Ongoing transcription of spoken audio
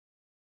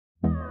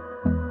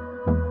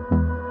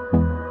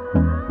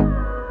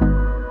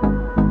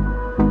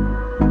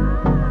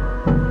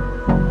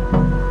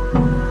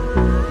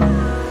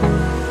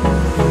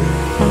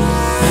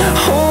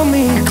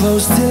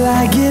close till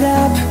I get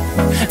up.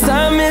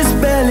 Time is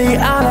barely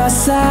on our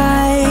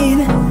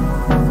side.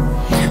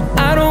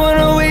 I don't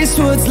wanna waste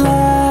what's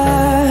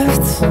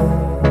left.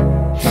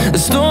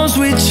 The storms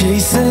we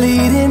chase are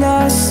leading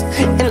us,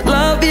 and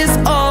love is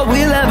all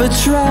we'll ever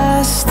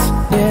trust.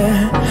 Yeah,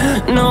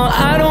 no,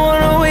 I don't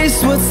wanna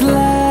waste what's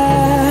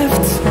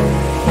left.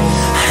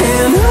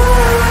 And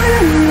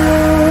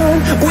on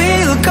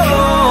we'll go,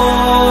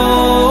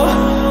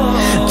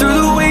 through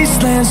the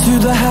wastelands,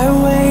 through the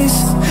highways,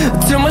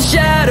 till my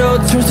shadow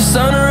turns to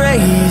sun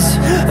rays.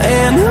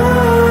 And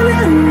on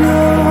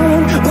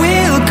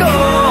we'll go,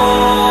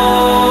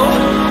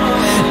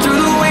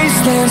 through the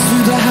wastelands,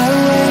 through the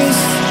highways,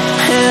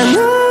 and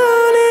on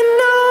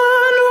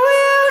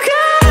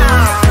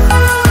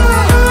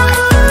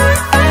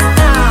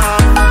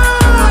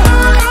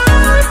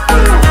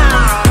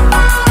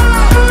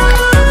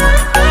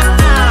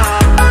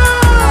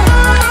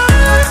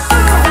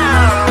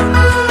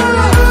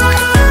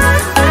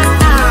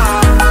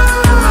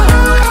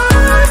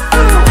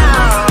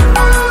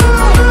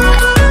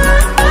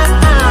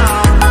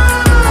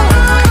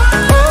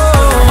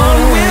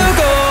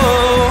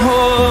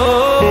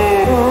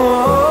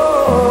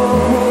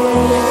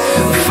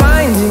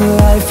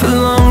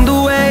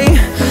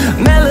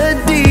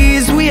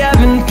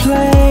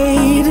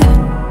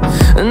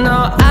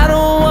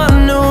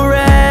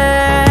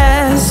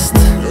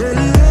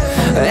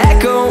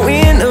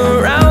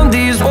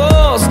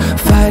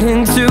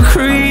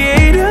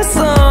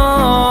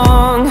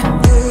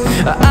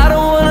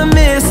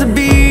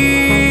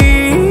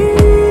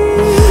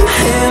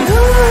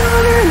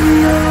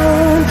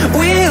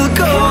we'll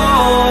go.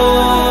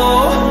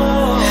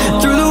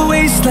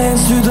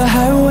 Through the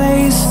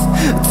highways,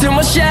 till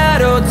my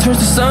shadow turns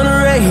to sun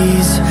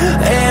rays.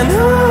 And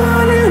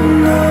on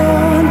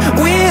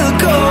we'll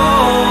go,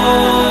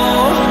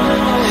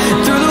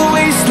 through the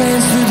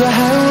wastelands, through the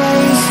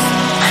highways,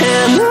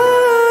 and on.